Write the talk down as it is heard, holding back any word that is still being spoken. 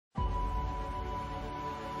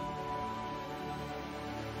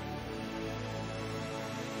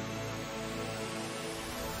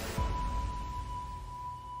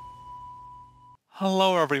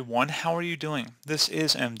Hello everyone, how are you doing? This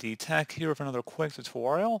is MD Tech here with another quick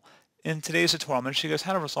tutorial. In today's tutorial, I'm going to show you guys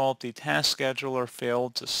how to resolve the task scheduler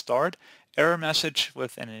failed to start error message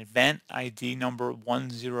with an event ID number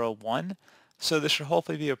 101. So this should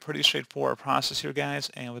hopefully be a pretty straightforward process here,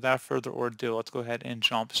 guys, and without further ado, let's go ahead and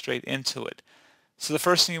jump straight into it. So the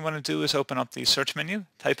first thing you want to do is open up the search menu,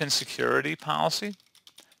 type in security policy.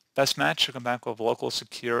 Best match should come back with local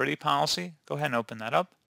security policy. Go ahead and open that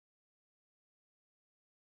up.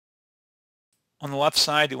 On the left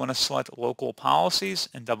side, you want to select Local Policies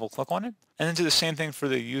and double-click on it. And then do the same thing for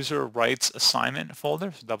the User Rights Assignment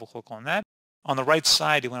folder, so double-click on that. On the right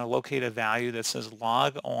side, you want to locate a value that says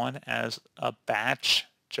Log On as a batch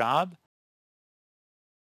job.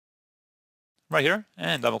 Right here,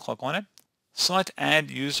 and double-click on it. Select Add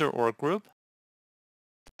User or Group.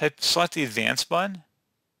 Select the Advanced button,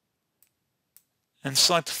 and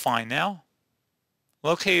select Find Now.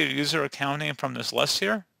 Locate your user account name from this list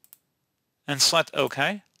here, and select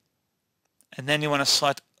OK. And then you want to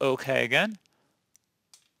select OK again.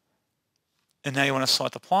 And now you want to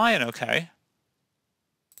select Apply and OK.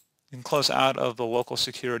 You can close out of the local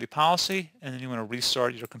security policy, and then you want to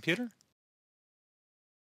restart your computer.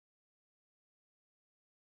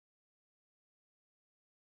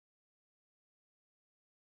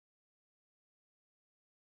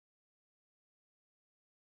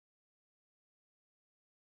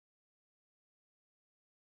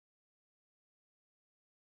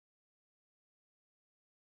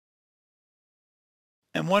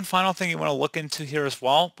 And one final thing you want to look into here as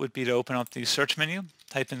well would be to open up the search menu,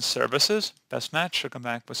 type in Services, Best Match, should come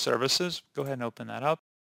back with Services. Go ahead and open that up.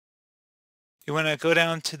 You want to go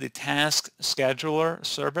down to the Task Scheduler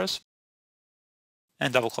service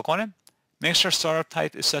and double-click on it. Make sure Startup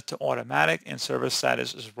Type is set to Automatic and Service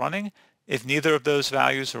Status is Running. If neither of those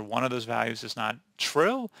values or one of those values is not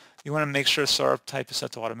true, you want to make sure Startup Type is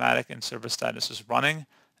set to Automatic and Service Status is Running,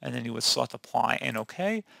 and then you would select Apply and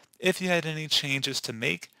OK if you had any changes to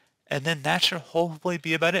make, and then that should hopefully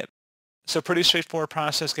be about it. So pretty straightforward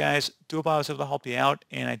process, guys. Do hope I was able to help you out,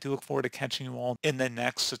 and I do look forward to catching you all in the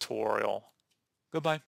next tutorial. Goodbye.